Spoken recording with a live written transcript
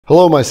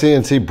Hello, my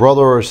CNC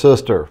brother or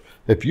sister.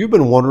 If you've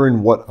been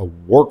wondering what a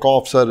work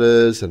offset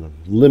is and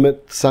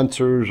limit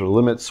sensors or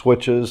limit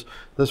switches,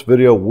 this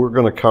video we're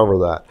going to cover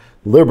that.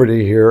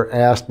 Liberty here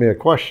asked me a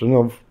question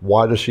of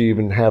why does she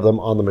even have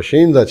them on the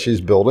machine that she's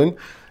building,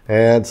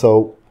 and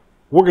so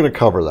we're going to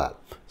cover that.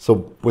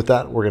 So with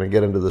that, we're going to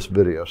get into this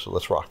video, so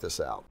let's rock this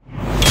out.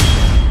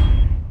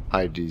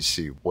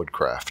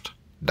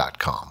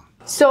 idcwoodcraft.com.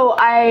 So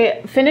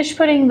I finished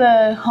putting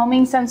the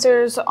homing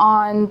sensors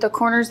on the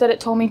corners that it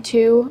told me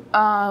to,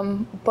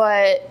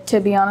 but to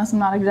be honest, I'm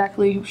not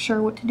exactly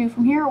sure what to do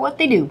from here or what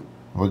they do.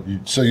 Well,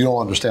 so you don't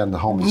understand the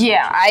homing sensors?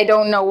 Yeah, I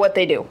don't know what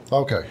they do.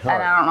 Okay. And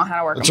right. I don't know how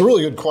to work them. It's a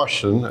really good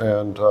question,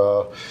 and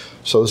so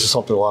this is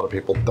something a lot of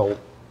people don't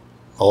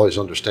always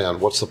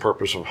understand. What's the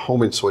purpose of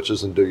homing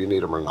switches, and do you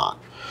need them or not?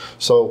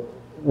 So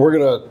we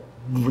got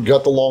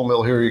the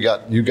Longmill here. You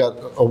got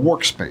a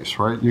workspace,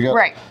 right? You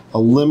got a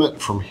limit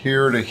from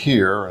here to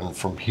here and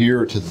from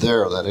here to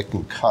there that it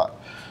can cut.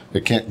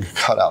 It can't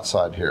cut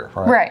outside here,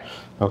 right? Right.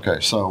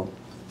 Okay, so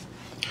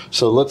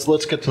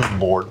let's get to the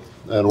board,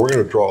 and we're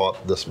going to draw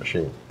up this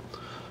machine.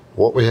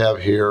 What we have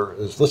here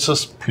is, let's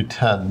just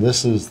pretend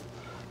this is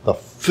the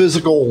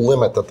physical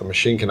limit that the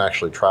machine can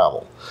actually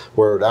travel.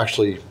 Where it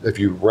actually, if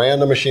you ran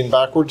the machine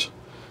backwards,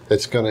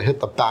 it's going to hit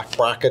the back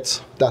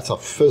brackets. That's a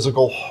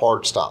physical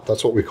hard stop.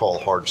 That's what we call a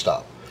hard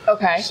stop.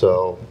 Okay.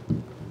 So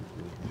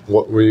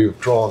what we've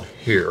drawn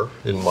here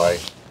in my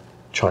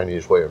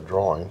Chinese way of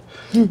drawing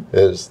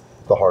is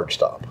the hard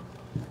stop.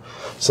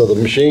 So the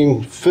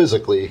machine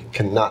physically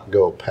cannot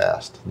go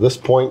past this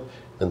point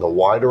in the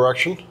Y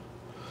direction,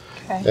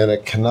 and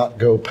it cannot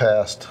go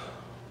past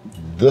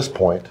this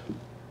point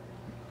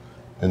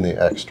in the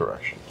X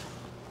direction.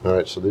 All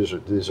right, so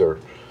these are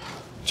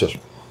just,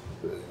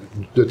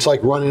 it's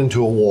like running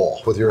into a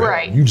wall with your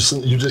hand. You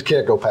just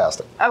can't go past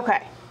it.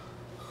 Okay.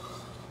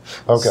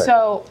 Okay.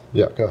 So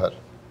yeah, go ahead.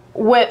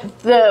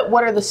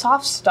 What are the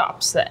soft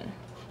stops then?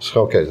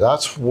 Okay,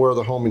 that's where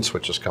the homing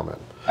switches come in.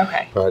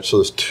 Okay. All right, so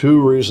there's two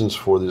reasons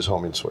for these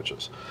homing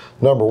switches.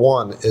 Number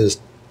one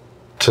is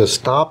to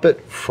stop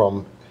it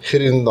from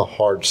hitting the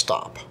hard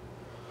stop.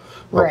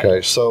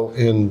 Okay, so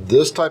in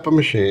this type of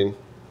machine,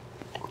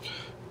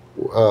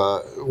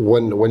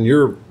 when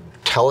you're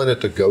telling it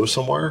to go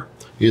somewhere,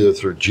 either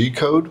through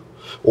G-code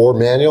or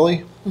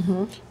manually,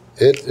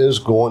 it is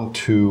going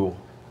to,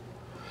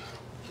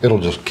 it'll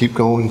just keep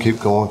going, keep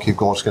going, keep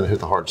going. It's going to hit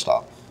the hard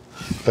stop.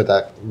 But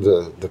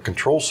the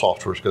control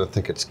software is going to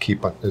think it's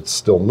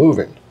still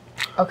moving.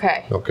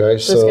 Okay. Okay.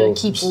 So it's going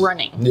to keep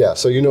running. Yeah.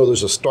 So you know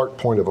there's a start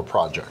point of a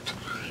project.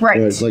 Right.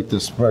 You know, it's like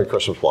this Merry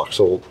Christmas block.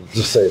 So we'll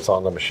just say it's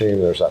on the machine.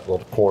 There's that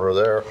little corner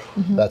there.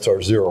 That's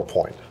our 0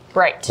 point.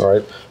 Right. All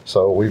right.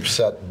 So we've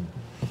set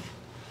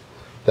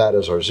that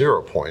as our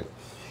 0 point.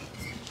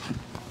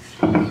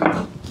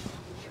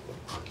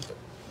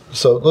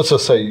 So let's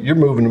just say you're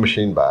moving the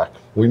machine back.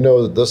 We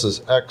know that this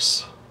is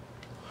X0,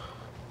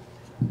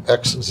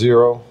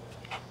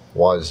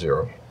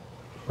 Y0,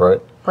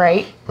 right?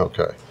 Right.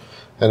 Okay.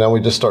 And then we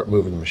just start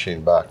moving the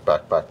machine back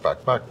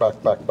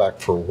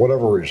for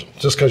whatever reason.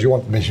 Just because you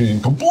want the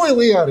machine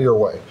completely out of your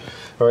way,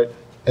 all right?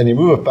 And you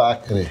move it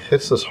back and it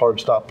hits this hard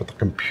stop, but the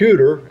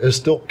computer is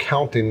still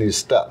counting these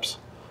steps.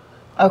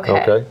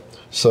 Okay. Okay.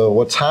 So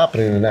what's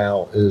happening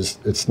now is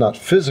it's not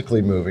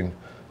physically moving,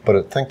 but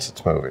it thinks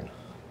it's moving.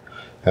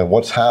 And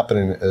what's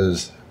happening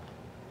is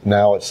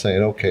now it's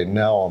saying, okay,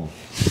 now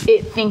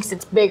it thinks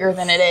it's bigger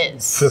than it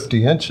is.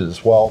 50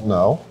 inches. Well,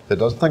 no, it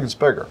doesn't think it's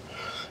bigger.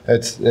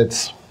 It's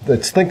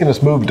thinking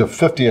it's moved to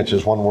 50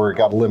 inches when we've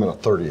got a limit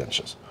of 30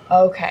 inches.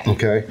 Okay.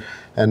 Okay.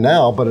 And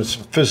now, but it's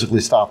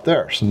physically stopped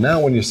there. So now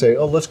when you say,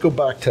 oh, let's go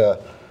back to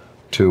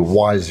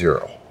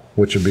Y0,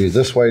 which would be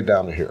this way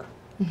down to here.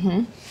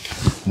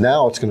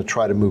 Now it's going to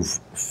try to move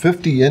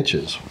 50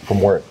 inches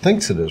from where it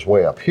thinks it is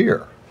way up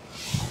here.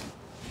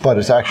 But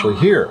it's actually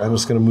here, and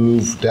it's going to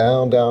move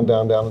down, down,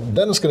 down, down. And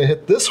then it's going to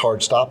hit this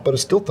hard stop, but it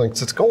still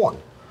thinks it's going.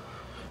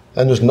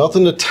 And there's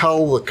nothing to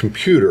tell the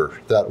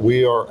computer that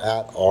we are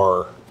at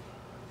our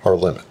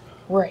limit.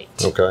 Right.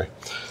 Okay.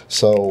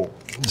 So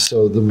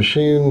the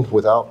machine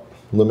without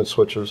limit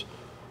switches,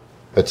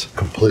 it's a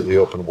completely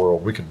open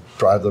world. We could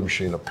drive the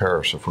machine to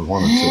Paris if we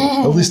wanted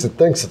to. At least it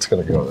thinks it's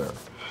going to go there.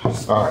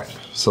 All right.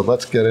 So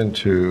let's get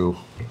into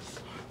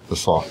the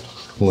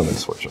soft limit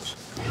switches.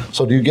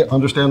 So do you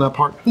understand that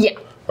part? Yeah.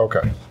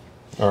 Okay.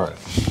 All right.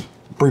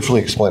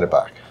 Briefly explain it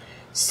back.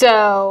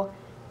 So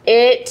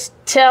it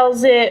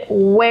tells it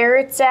where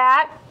it's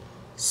at,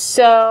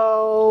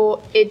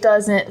 so it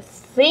doesn't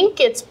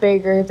think it's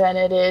bigger than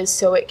it is,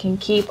 so it can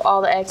keep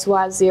all the X,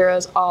 Y,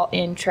 zeros all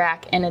in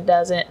track, and it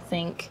doesn't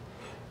think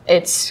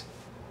its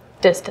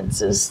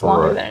distance is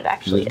longer than it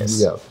actually is.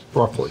 Yeah,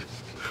 roughly.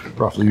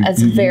 Roughly.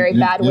 That's a very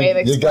bad way of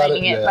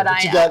explaining it, but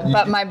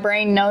my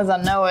brain knows I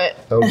know it.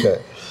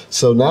 Okay.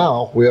 So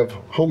now we have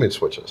homing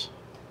switches.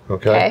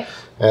 Okay.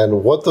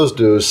 And what those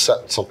do is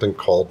set something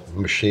called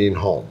machine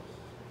home.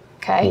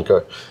 Okay.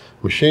 Okay.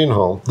 Machine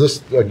home.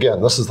 This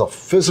is the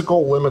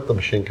physical limit the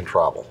machine can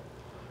travel.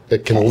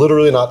 It can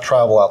literally not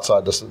travel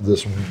outside this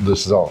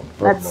zone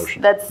of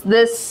motion. That's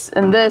this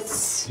and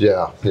this.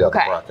 Yeah, the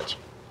brackets.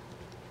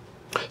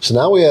 So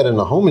now we add in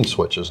the homing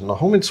switches, and the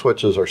homing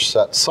switches are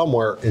set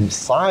somewhere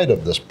inside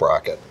of this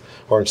bracket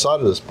or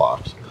inside of this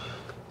box.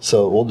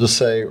 So we'll just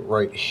say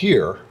right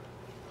here,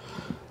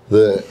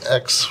 the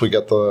X, we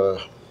got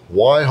the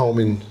Y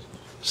homing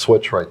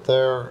switch right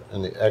there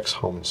and the X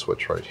homing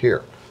switch right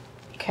here.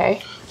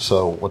 Okay.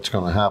 So what's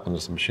going to happen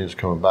is the machine's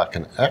coming back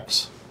in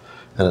X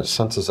and it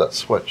senses that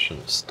switch and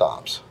it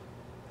stops.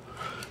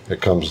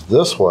 It comes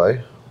this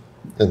way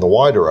in the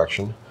Y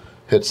direction,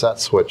 hits that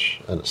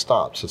switch and it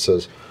stops. It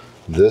says,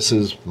 this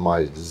is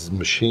my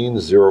machine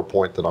 0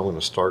 point that I'm going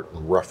to start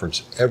and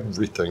reference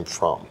everything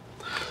from.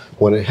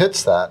 When it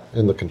hits that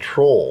in the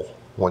control,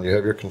 when you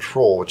have your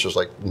control, which is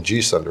like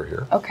G-sender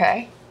here.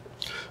 Okay.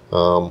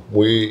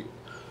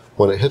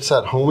 When it hits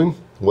that homing,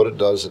 what it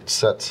does, it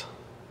sets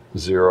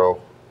 0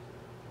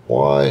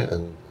 Y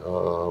and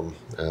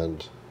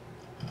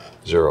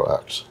 0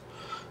 X,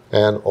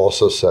 and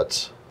also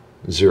sets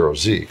 0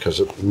 Z because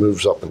it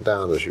moves up and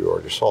down as you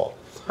already saw.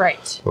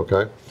 Right.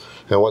 Okay.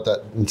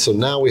 And so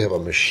now we have a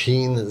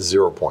machine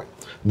 0 point.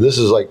 This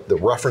is like the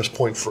reference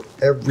point for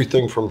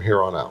everything from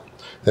here on out.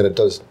 And it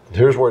does,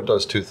 here's where it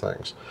does two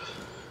things.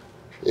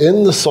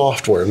 In the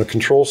software, in the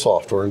control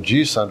software, in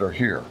G-sender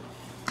here,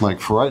 like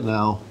for right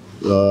now,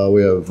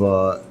 we have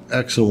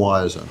X and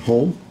Y is at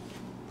home.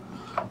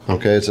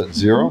 Okay, it's at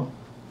 0.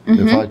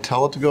 Mm-hmm. If I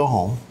tell it to go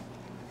home,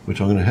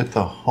 which I'm going to hit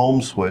the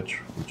home switch,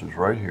 which is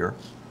right here,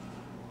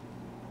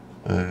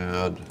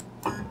 and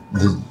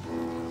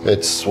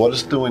what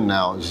it's doing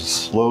now is it's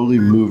slowly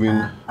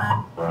moving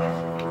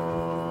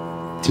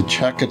to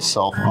check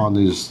itself on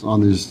these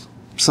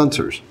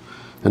sensors.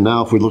 And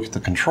now if we look at the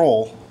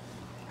control,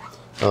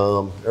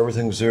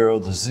 everything's 0.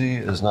 The Z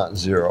is not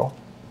 0.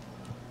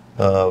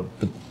 But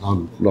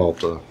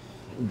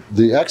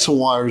the X and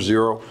Y are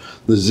 0.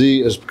 The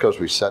Z is because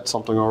we set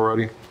something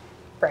already.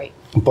 Right.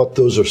 But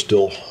those are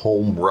still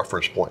home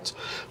reference points.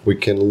 We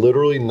can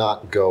literally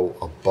not go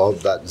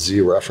above that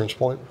Z reference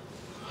point.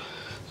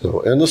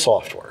 So in the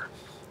software,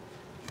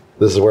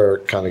 this is where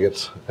it kind of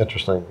gets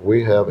interesting.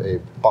 We have a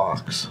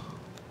box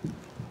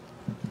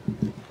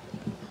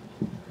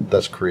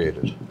that's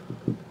created.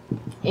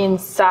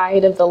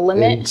 Inside of the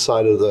limit?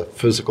 Inside of the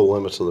physical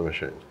limits of the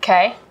machine.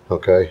 Okay.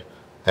 Okay.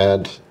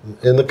 And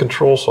in the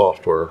control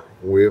software,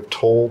 we have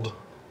told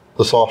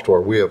the software,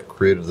 we have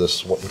created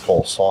this, what we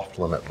call a soft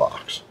limit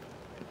box.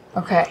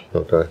 Okay.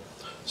 Okay.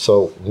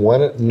 So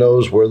when it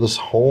knows where this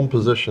home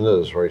position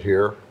is right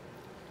here,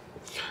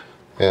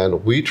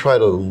 and we try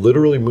to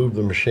literally move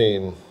the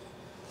machine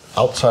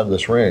outside of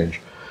this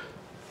range,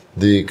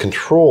 the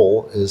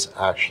control is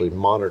actually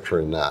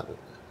monitoring that.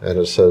 And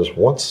it says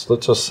once,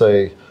 let's just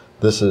say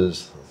this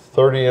is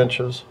 30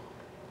 inches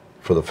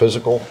for the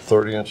physical,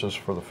 30 inches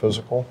for the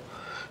physical,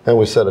 and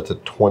we set it to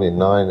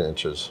 29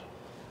 inches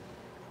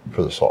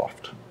for the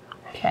soft.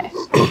 Okay.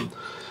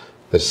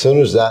 As soon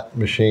as that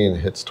machine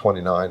hits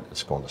 29,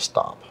 it's going to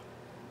stop.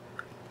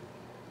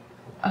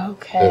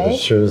 Okay. And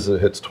as soon as it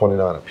hits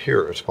 29 up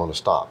here, it's going to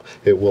stop.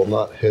 It will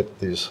not hit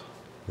these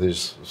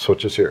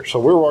switches here. So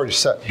we're already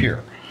set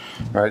here,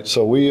 right?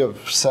 So we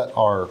have set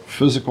our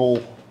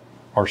physical,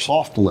 our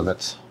soft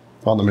limits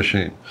on the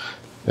machine.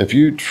 If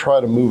you try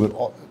to move it,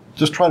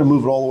 just try to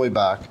move it all the way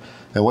back.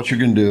 And what you're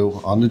going to do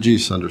on the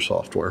G-sender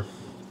software,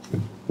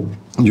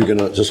 you're going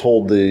to just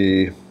hold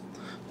the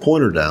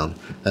pointer down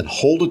and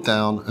hold it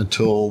down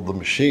until the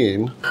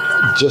machine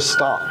just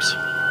stops.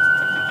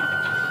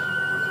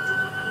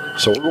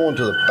 So we're going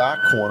to the back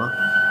corner,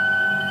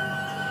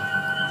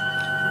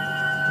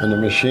 and the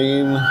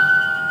machine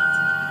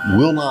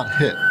will not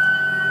hit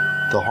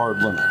the hard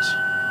limits.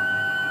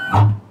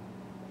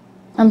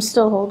 I'm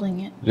still holding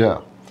it.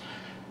 Yeah.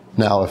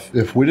 Now,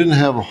 if we didn't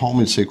have a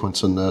homing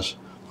sequence in this,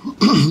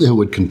 it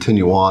would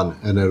continue on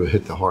and it would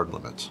hit the hard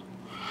limits.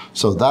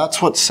 So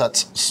that's what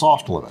sets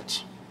soft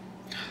limits.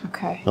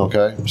 Okay.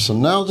 Okay, so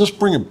now just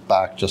bring it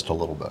back just a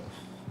little bit.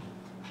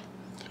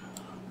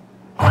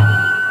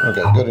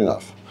 Okay, good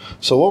enough.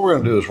 So what we're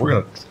going to do is we're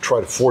going to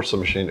try to force the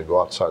machine to go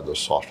outside those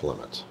soft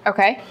limits.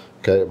 Okay.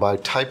 Okay, by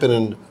typing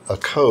in a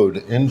code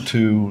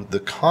into the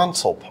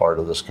console part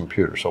of this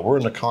computer. So we're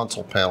in the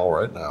console panel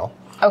right now.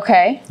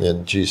 Okay.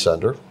 In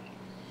G-sender.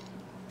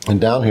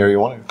 And down here, you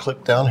want to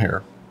click down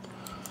here.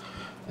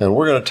 And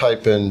we're going to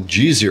type in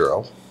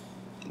G0.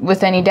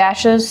 With any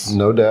dashes?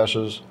 No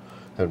dashes.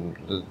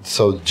 And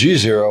so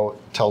G0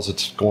 tells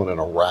it's going in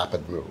a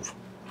rapid move.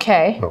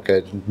 Okay.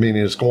 Okay,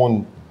 meaning it's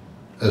going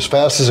as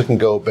fast as it can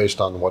go based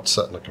on what's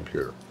set in the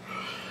computer.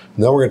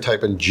 Now we're going to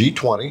type in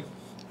G20.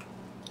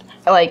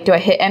 Like, do I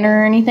hit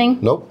enter or anything?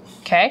 Nope.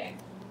 Okay.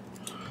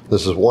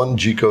 This is one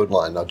G-code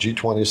line. Now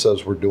G20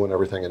 says we're doing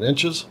everything in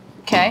inches.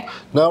 Okay.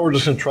 Now we're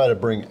just going to try to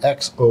bring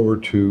X over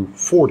to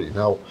 40.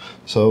 Now,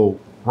 so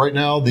right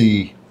now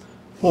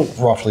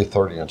roughly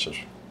 30 inches,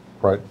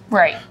 right?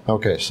 Right.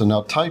 Okay, so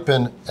now type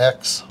in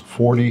X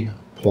 40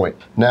 point.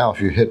 Now if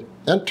you hit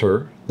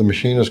enter, the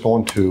machine is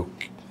going to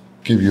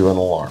give you an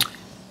alarm.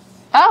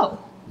 Oh.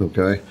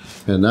 Okay,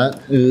 and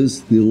that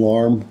is the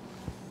alarm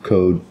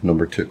code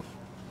number 2.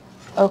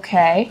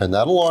 Okay. And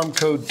that alarm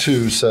code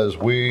 2 says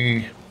I've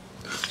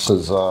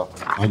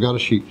got a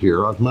sheet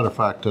here. As a matter of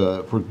fact,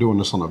 if we're doing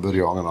this on a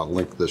video, I'm going to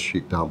link this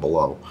sheet down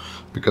below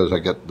because I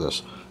get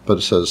this. But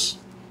it says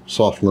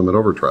soft limit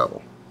over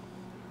travel.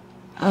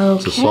 Okay.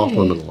 It's a soft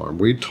limit alarm.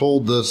 We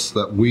told this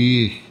that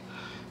we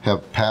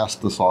have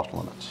passed the soft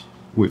limits.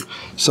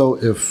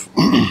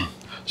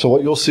 So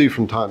what you'll see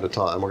from time to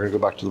time, we're going to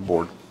go back to the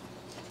board.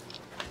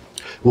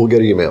 We'll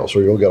get emails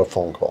or you'll get a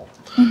phone call.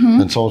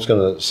 And someone's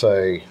going to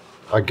say,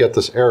 I get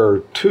this error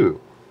too.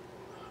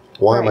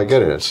 Why am I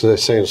getting it? So they're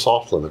saying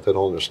soft limit. They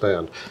don't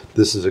understand.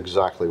 This is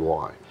exactly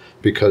why.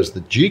 Because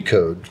the G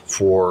code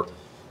for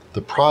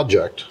the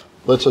project,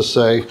 let's just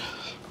say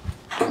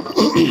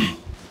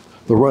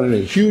they're running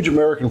a huge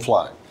American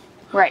flag.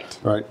 Right.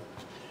 Right.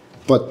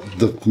 But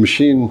the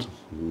machine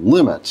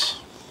limits.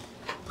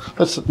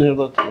 Here's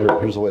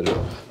the way to do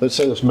it. Let's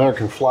say this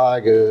American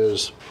flag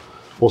is,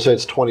 we'll say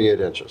it's 28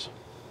 inches.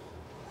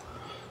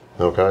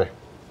 Okay.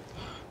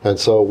 And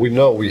so we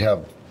know we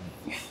have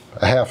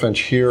a ½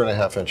 inch here and a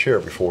 ½ inch here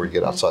before we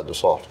get outside the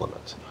soft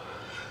limits.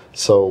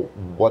 So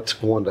what's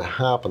going to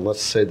happen,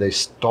 let's say they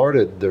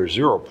started their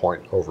 0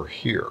 point over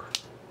here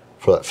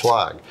for that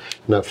flag.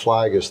 And that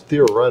flag is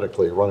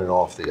theoretically running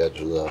off the edge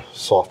of the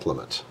soft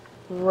limits.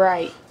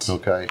 Right.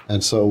 Okay,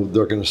 and so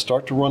they're going to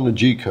start to run the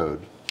G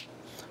code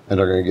and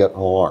they're going to get an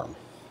alarm.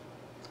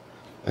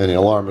 And the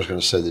alarm is going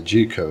to say the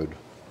G code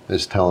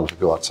is telling them to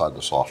go outside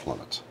the soft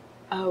limits.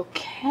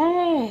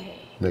 Okay.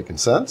 Making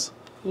sense?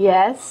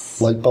 Yes.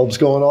 Light bulbs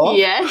going off?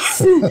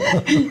 Yes.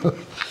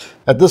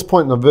 At this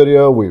point in the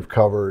video, we've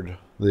covered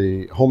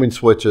the homing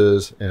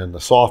switches and the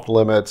soft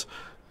limits.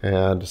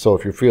 And so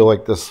if you feel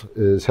like this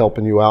is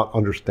helping you out,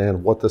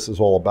 understand what this is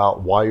all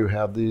about, why you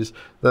have these,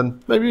 then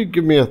maybe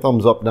give me a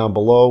thumbs up down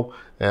below.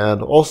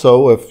 And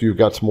also, if you've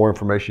got some more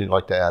information you'd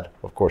like to add,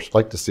 of course, I'd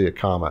like to see a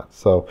comment.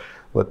 So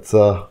let's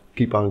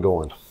keep on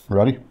going.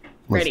 Ready?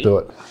 Let's do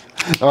it.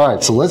 All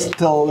right, so let's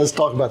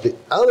talk about the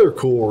other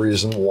cool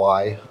reason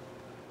why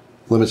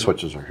limit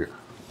switches are here.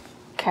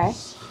 Okay.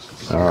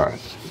 All right.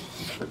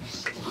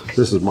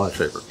 This is my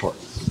favorite part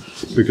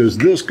because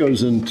this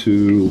goes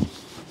into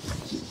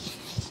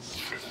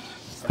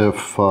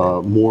if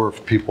more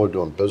people are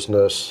doing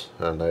business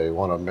and they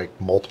want to make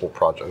multiple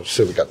projects.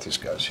 Say we got these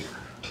guys here.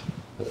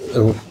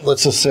 And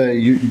let's just say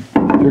you're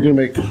going to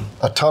make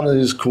a ton of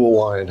these cool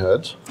lion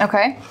heads.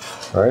 Okay.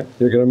 All right.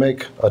 You're going to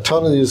make a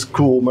ton of these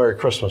cool Merry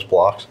Christmas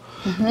blocks.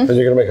 And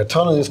you're going to make a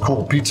ton of these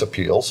cool pizza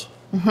peels,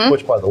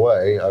 which, by the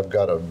way, I've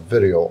got a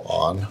video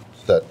on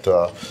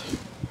that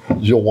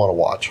you'll want to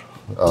watch.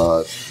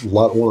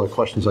 One of the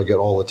questions I get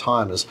all the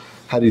time is,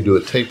 how do you do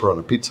a taper on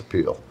a pizza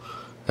peel?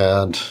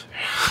 And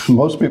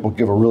most people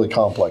give a really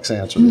complex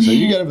answer. They say,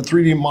 you got to have a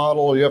 3D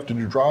model, you have to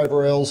do drive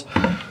rails.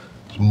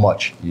 It's a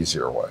much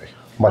easier way.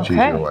 Much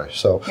easier way.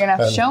 So you're gonna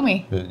have to show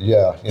me.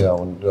 Yeah, you know,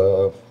 and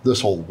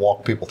this will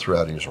walk people through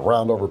how to use a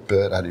roundover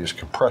bit, how to use a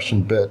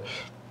compression bit,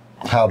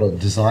 how to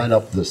design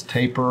up this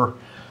taper.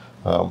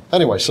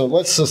 Anyway, so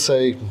let's just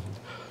say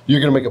you're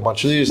going to make a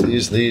bunch of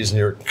these, and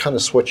you're kind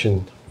of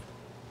switching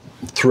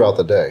throughout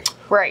the day.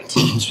 Right.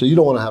 So you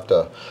don't want to have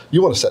to,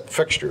 you want to set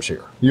fixtures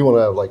here. You want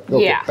to have like,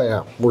 okay,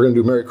 bam, we're going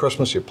to do Merry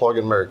Christmas. You plug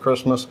in Merry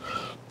Christmas.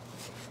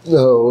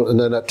 And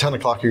then at 10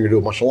 o'clock, you're going to do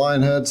a bunch of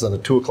lion heads. Then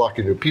at 2 o'clock,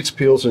 you do pizza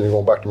peels, and you're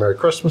going back to Merry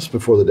Christmas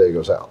before the day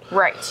goes out.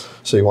 Right.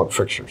 So you want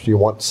fixtures. You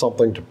want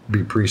something to be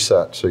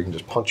preset, so you can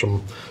just punch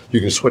them.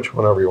 You can switch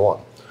whenever you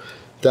want.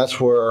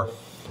 That's where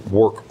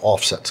work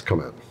offsets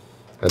come in.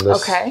 And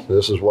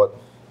this is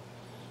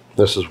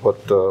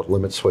what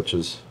limit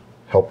switches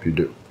help you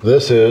do.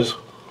 This is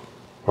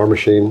our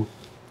machine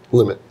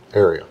limit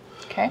area.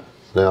 Okay.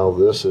 Now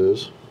this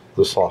is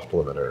the soft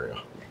limit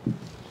area.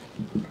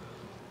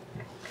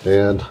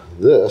 And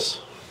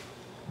this,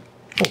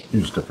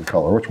 use a different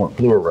color. Which one?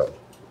 Blue or red?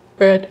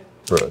 Red.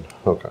 Red.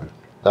 Okay.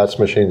 That's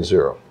machine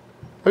 0.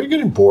 Are you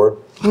getting bored?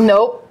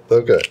 Nope.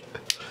 Okay.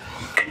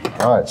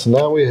 All right. So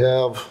now we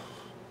have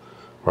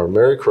our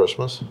Merry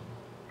Christmas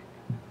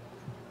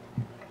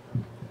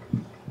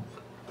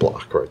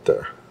block right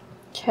there.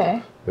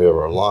 Okay. We have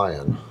our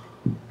lion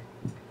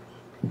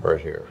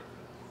right here.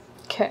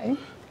 Okay.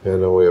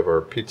 And then we have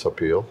our pizza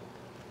peel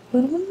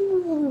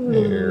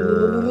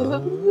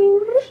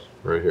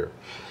right here.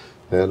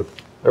 And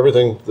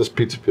everything, this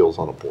pizza peel is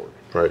on a board,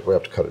 right? We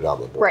have to cut it out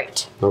of the board.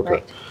 Right. Okay.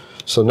 Right.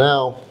 So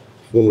now,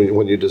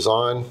 when you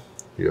design,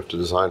 you have to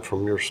design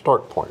from your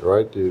start point,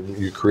 right?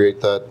 You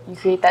create that. You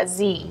create that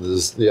Z.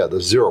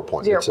 The 0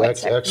 point.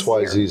 It's X,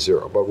 Y, Z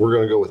 0. But we're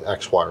going to go with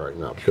X, Y right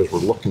now because we're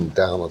looking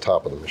down on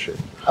top of the machine.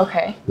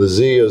 Okay. The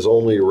Z is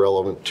only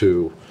relevant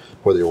to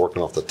whether you're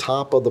working off the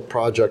top of the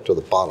project or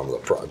the bottom of the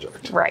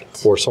project. Right.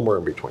 Or somewhere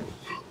in between.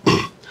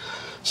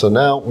 So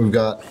now we've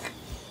got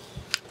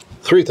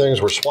 3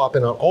 things we're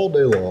swapping out all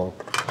day long.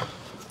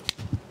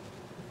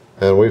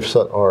 And we've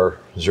set our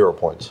 0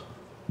 points.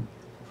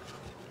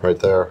 Right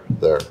there,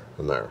 there,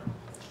 and there.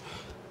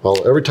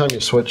 Well, every time you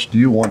switch, do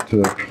you want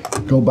to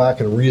go back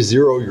and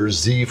re-zero your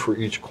Z for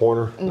each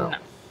corner? No.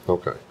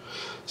 Okay.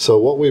 So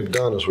what we've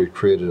done is we've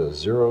created a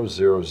 0,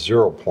 0,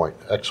 0 point,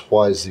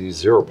 XYZ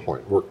 0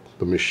 point. We're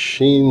the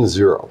machine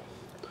 0.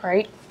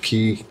 Right.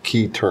 Key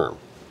term.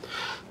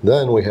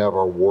 Then we have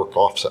our work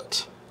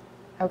offsets.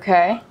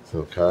 Okay.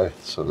 Okay.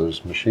 So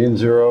there's machine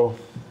 0,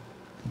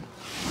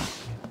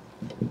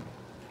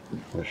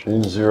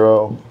 machine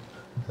 0,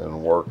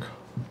 and work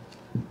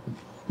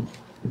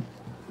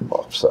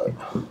offset.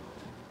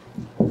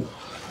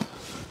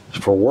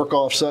 For work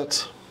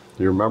offsets,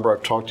 you remember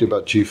I've talked to you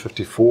about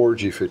G54,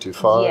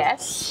 G55?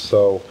 Yes.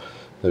 So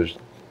there's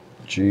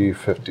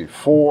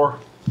G54,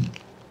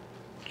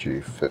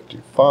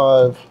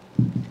 G55,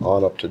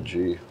 on up to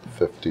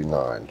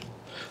G59.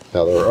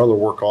 Now there are other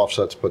work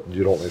offsets, but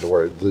you don't need to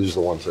worry. These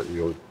are the ones that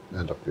you'll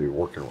end up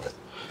working with.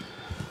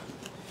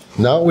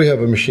 Now we have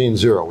a machine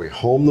 0. We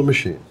home the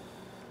machine.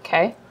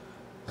 Okay.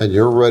 And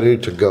you're ready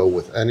to go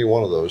with any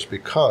one of those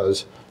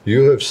because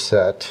you have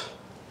set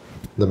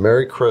the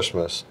Merry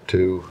Christmas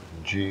to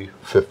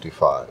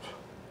G55.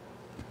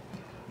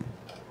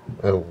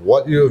 And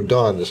what you have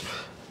done is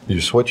you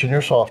switch in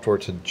your software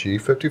to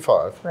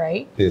G55.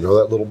 Right. You know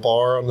that little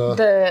bar on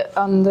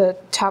the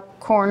top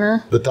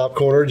corner? The top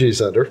corner of G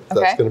Center. Okay.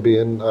 That's going to be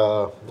in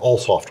all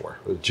software,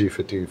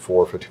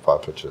 G54,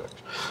 55, 56.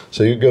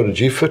 So you go to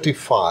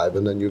G55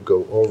 and then you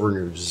go over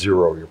and you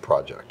zero your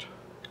project.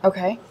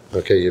 Okay.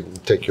 Okay, you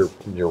take your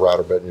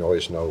router bit and you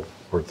always know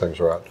where things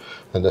are at.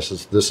 And this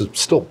is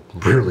still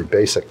really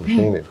basic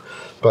machining.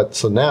 But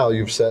so now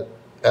you've set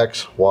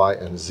X, Y,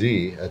 and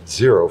Z at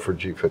 0 for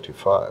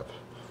G55.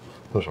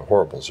 Those are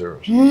horrible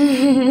zeros.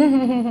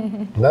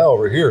 Now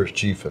over here is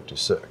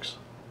G56.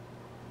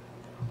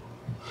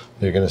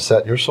 You're going to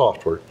set your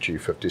software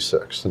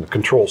G56 in the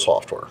control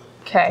software.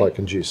 Okay. Like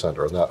in G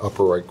Center in that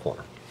upper right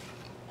corner.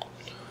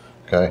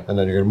 Okay, and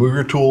then you're going to move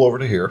your tool over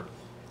to here.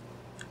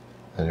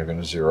 And you're going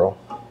to zero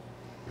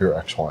your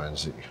X, Y, and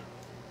Z.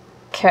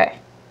 Okay.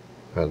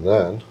 And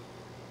then...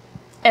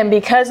 And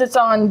because it's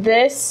on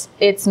this,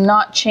 it's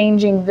not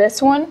changing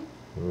this one?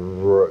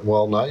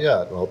 Well, not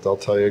yet. Well, they'll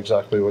tell you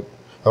exactly what...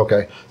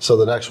 Okay, so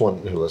the next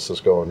one, let's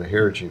just go into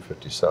here,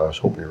 G57. I was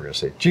hoping you were going to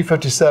say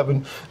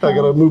G57. I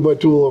got to move my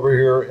tool over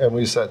here, and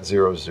we set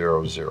 0,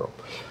 0, 0.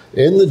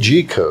 In the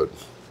G code,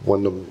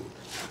 in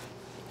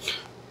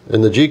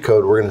the G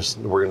code, we're going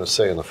to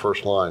say in the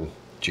first line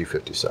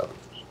G57.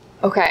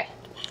 Okay.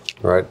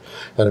 Right,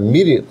 and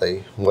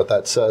immediately what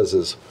that says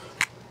is,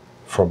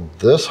 from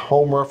this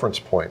home reference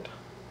point,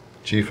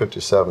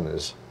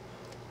 G57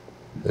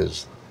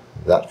 is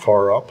that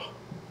far up.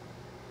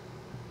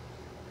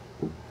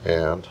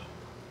 And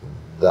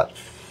that,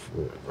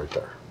 right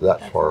there,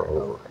 that far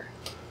over.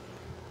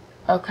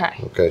 Okay.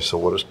 Okay, so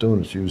what it's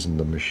doing is using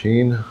the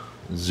machine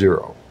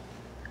 0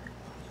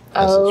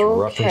 as its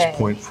reference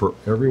point for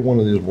every one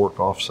of these work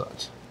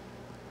offsets.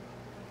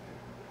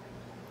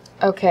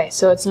 Okay,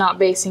 so it's not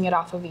basing it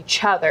off of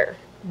each other,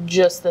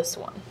 just this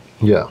one.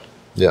 Yeah,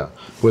 yeah.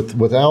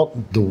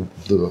 Without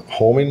the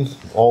homing,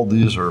 all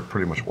these are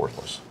pretty much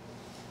worthless.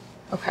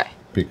 Okay.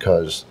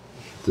 Because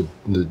the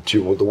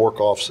work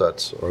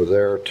offsets are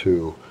there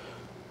to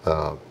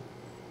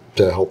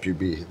help you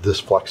be this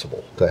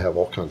flexible, to have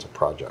all kinds of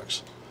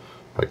projects,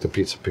 like the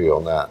pizza peel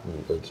and that.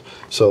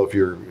 So if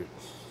you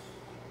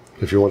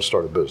want to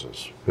start a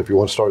business, if you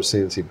want to start a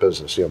CNC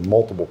business, you have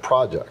multiple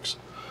projects,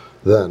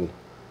 then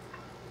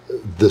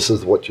this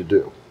is what you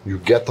do. You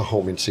get the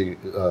homing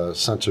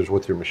sensors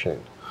with your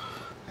machine,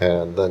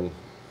 and then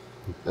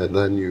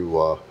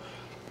you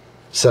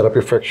set up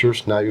your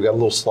fixtures. Now you got a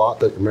little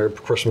slot that your Merry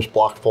Christmas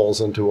block falls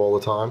into all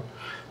the time,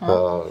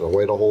 a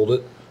way to hold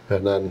it,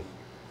 and then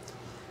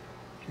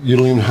you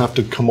don't even have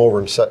to come over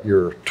and set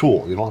your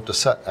tool. You don't have to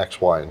set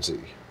X, Y, and Z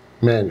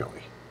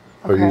manually,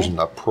 or using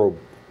the probe.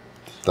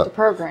 The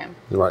program,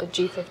 right.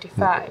 The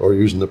G55. Or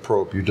using the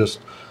probe. You just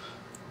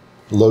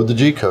load the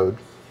G code,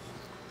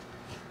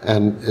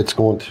 and it's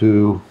going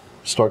to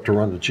start to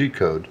run the G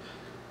code,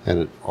 and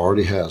it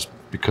already has,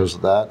 because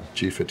of that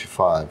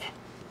G55.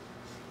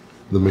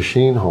 The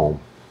machine home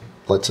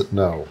lets it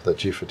know that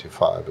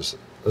G55 is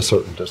a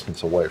certain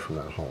distance away from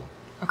that home.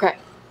 Okay.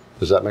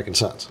 Is that making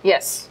sense?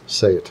 Yes.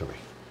 Say it to me.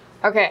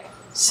 Okay,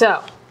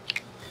 so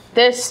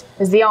this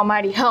is the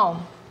almighty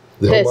home.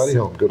 The almighty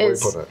home, good way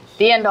to put it.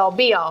 The end all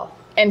be all.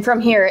 And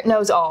from here it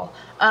knows all.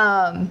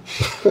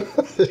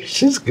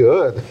 She's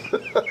good.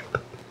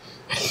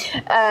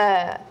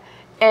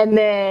 And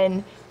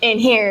then in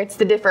here it's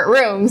the different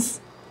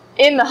rooms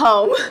in the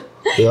home.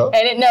 Yeah.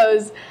 And it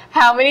knows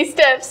how many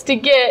steps to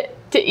get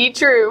to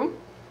each room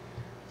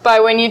by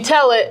when you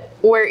tell it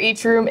where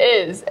each room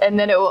is, and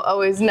then it will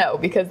always know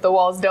because the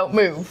walls don't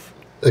move.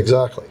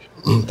 Exactly.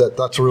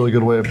 That's a really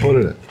good way of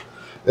putting it.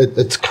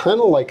 It's kind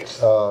of like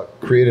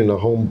creating a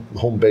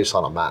home base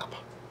on a map.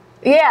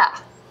 Yeah.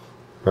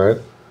 Right?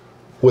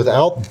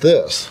 Without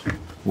this,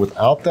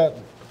 without that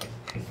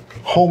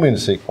homing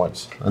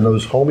sequence and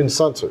those homing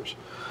sensors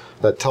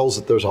that tells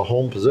that there's a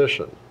home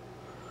position,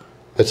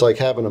 it's like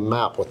having a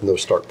map with no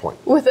start point.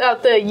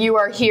 Without the "you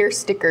are here"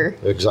 sticker.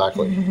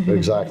 Exactly,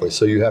 exactly.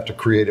 So you have to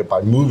create it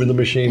by moving the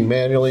machine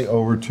manually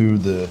over to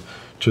the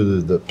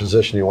to the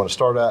position you want to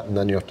start at, and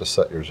then you have to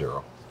set your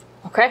 0.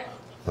 Okay.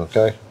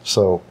 Okay,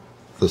 so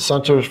the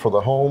sensors for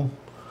the home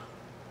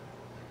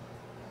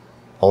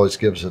always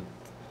gives it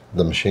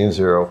the machine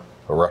 0,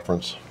 a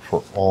reference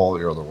for all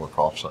your other work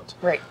offsets.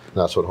 Right. And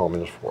that's what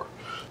homing is for.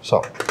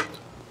 So,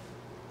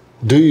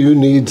 do you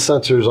need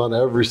sensors on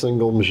every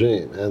single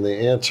machine? And the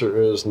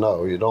answer is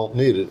no, you don't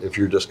need it if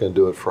you're just going to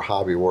do it for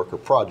hobby work or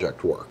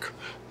project work.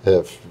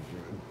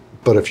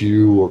 But if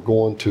you are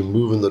going to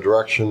move in the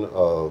direction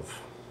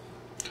of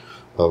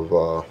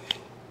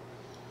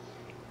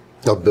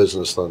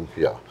business, then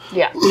yeah.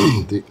 Yeah.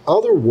 The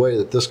other way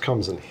that this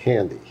comes in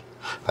handy,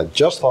 I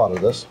just thought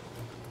of this.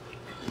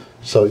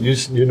 So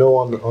you know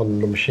on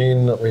the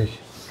machine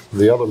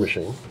the other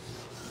machine.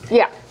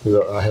 Yeah.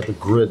 I have the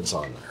grids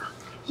on there.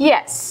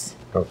 Yes.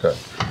 Okay.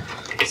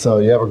 So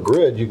you have a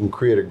grid, you can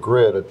create a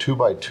grid, a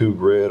 2x2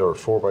 grid or a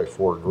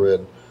 4x4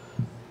 grid,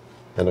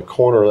 and a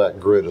corner of that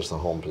grid is the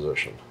home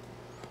position.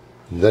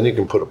 And then you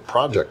can put a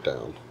project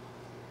down,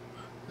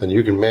 and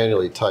you can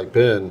manually type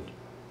in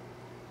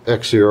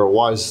X0,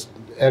 Y's,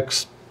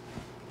 X,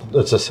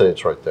 let's just say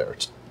it's right there.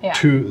 It's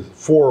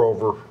 4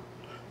 over,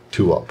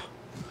 2 up.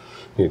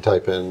 You can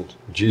type in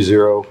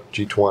G0,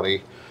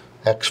 G20,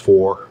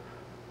 X4,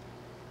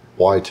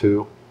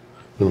 Y2,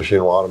 the machine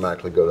will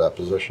automatically go to that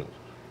position.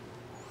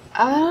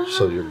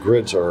 So your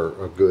grids are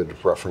a good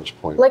reference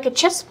point. Like a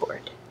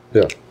chessboard.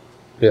 Yeah,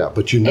 yeah,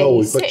 but you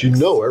know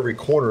every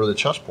corner of the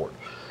chessboard.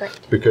 Right.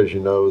 Because you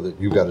know that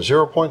you've got a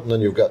 0 point, and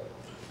then you've got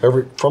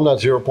from that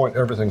 0 point,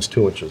 everything's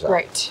 2 inches out.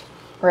 Right.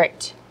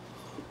 Right.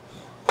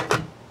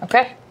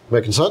 Okay.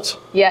 Making sense?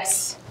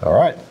 Yes. All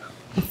right.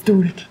 Let's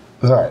do it.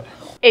 All right.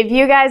 If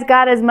you guys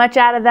got as much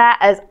out of that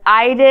as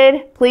I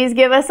did, please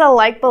give us a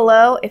like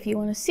below. If you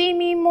want to see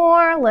me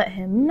more, let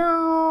him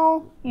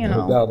know. You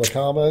know. Down in the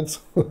comments.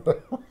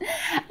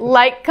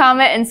 Like,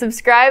 comment, and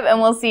subscribe, and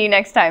we'll see you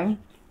next time.